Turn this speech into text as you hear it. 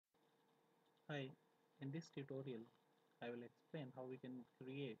Hi, in this tutorial, I will explain how we can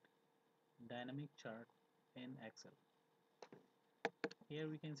create dynamic chart in Excel. Here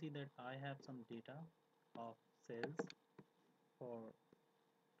we can see that I have some data of sales for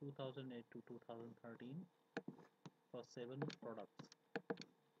 2008 to 2013 for 7 products,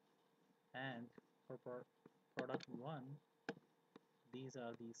 and for product 1 these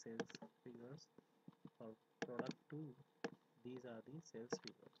are the sales figures. For product 2 these are the sales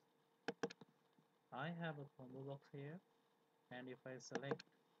figures. I have a combo box here, and if I select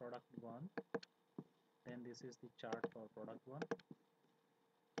product 1, then this is the chart for product 1.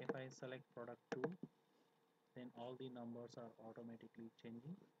 If I select product 2, then all the numbers are automatically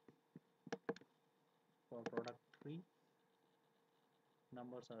changing. For product 3,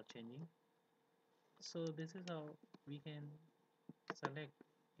 numbers are changing. So this is how we can select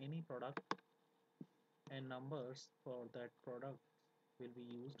any product, and numbers for that product will be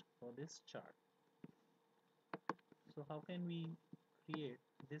used for this chart. So how can we create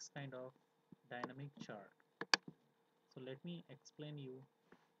this kind of dynamic chart? So let me explain you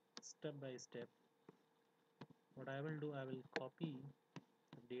step by step. What I will do, I will copy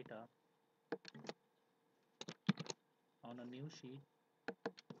the data on a new sheet.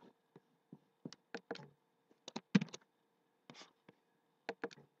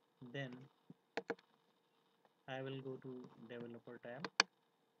 Then I will go to developer tab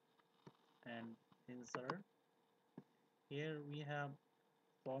and insert. Here we have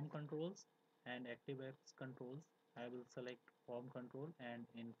form controls and ActiveX controls. I will select form control, and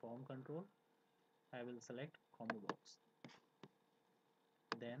in form control I will select combo box.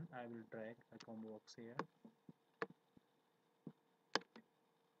 Then I will drag a combo box here.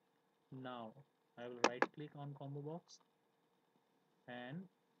 Now I will right click on combo box and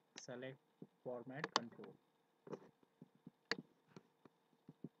select format control.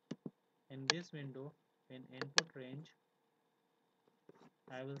 In this window, in input range,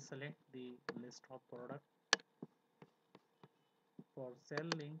 I will select the list of product. For cell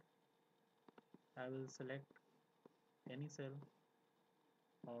link, I will select any cell,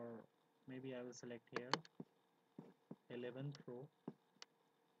 or maybe I will select here 11th row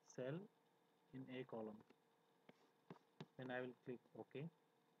cell in A column. Then I will click OK.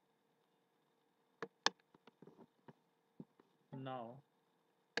 Now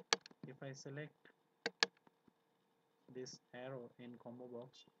if I select this arrow in combo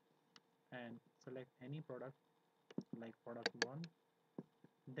box and select any product like product 1,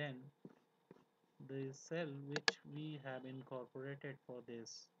 then the cell which we have incorporated for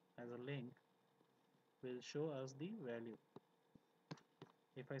this as a link will show us the value.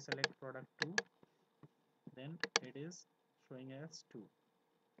 If I select product 2, then it is showing as 2.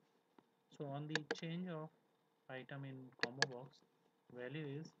 So on the change of item in combo box, value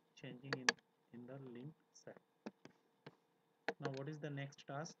is changing in the linked cell. Now what is the next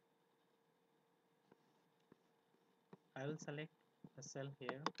task? I will select a cell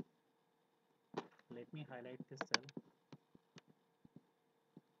here. Let me highlight this cell.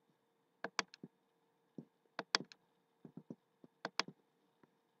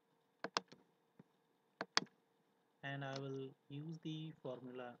 And I will use the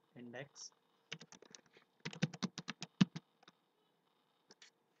formula index.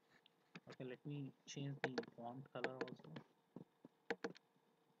 Okay, let me change the font color also.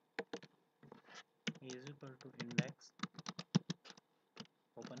 Is equal to index,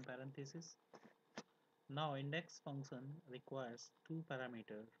 open parenthesis. Now index function requires two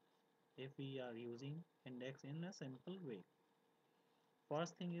parameters if we are using index in a simple way.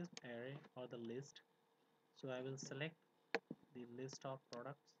 First thing is array or the list. So I will select the list of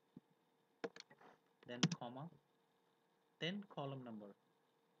products, then comma, then column number.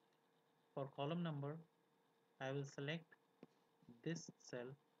 For column number, I will select this cell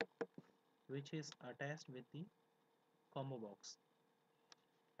which is attached with the combo box,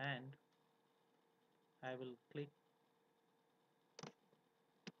 and I will click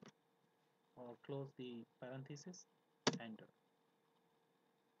or close the parenthesis, enter.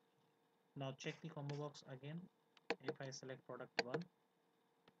 Now check the combo box again. If I select product 1,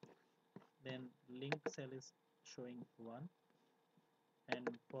 then link cell is showing 1, and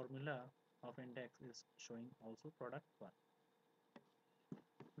formula of index is showing also product 1.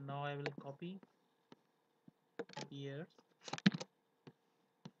 Now I will copy years,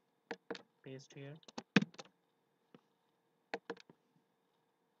 paste here.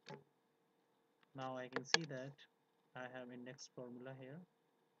 Now I can see that I have index formula here.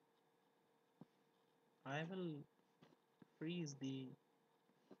 I will freeze the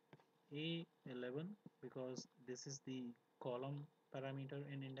A11 because this is the column parameter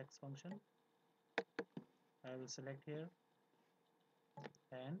in index function. I will select here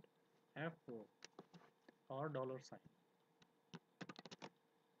and F4 or $sign.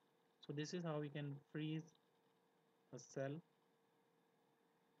 So this is how we can freeze a cell.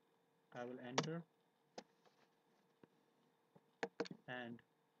 I will enter and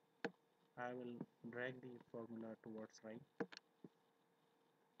I will drag the formula towards right.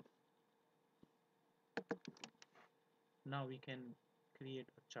 Now we can create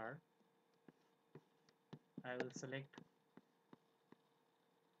a chart. I will select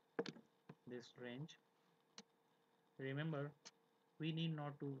this range. Remember, we need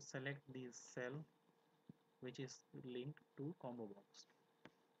not to select this cell which is linked to combo box.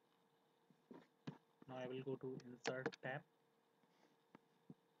 Now I will go to insert tab.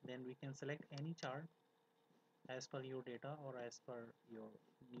 Then we can select any chart as per your data or as per your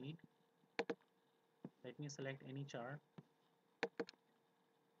need. Let me select any chart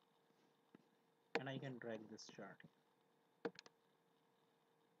and I can drag this chart.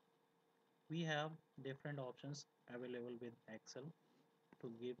 We have different options available with Excel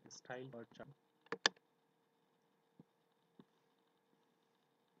to give style to our chart.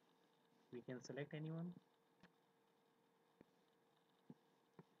 We can select anyone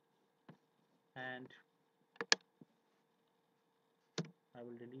and I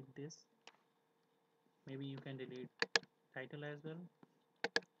will delete this. Maybe you can delete title as well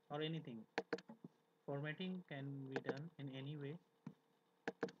or anything. Formatting can be done in any way.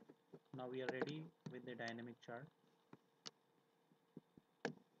 Now we are ready with the dynamic chart.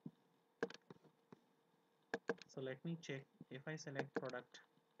 So let me check. If I select product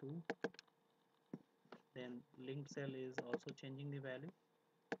 2, then linked cell is also changing the value.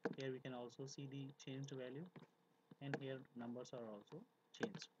 Here we can also see the changed value and here numbers are also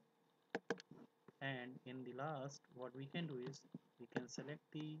changed. And in the last, what we can do is we can select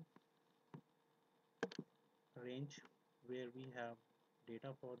the range where we have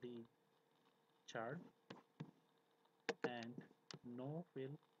data for the chart and no fill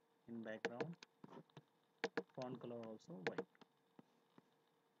in background, font color also white.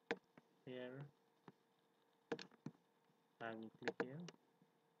 Here I will click here.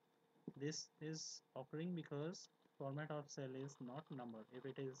 This is occurring because format of cell is not number. If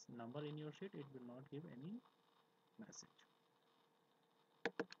it is number in your sheet, it will not give any message.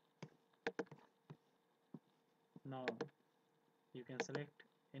 Now you can select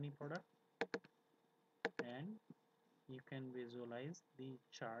any product and you can visualize the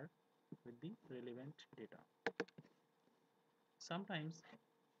chart with the relevant data. Sometimes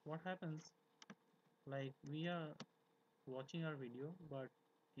what happens, like we are watching our video but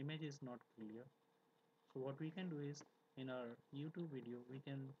image is not clear. So what we can do is in our YouTube video we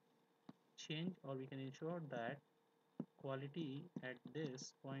can change or we can ensure that quality at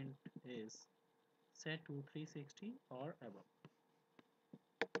this point is set to 360 or above.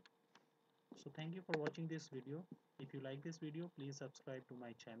 So thank you for watching this video. If you like this video, please subscribe to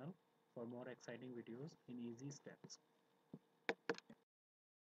my channel for more exciting videos in easy steps.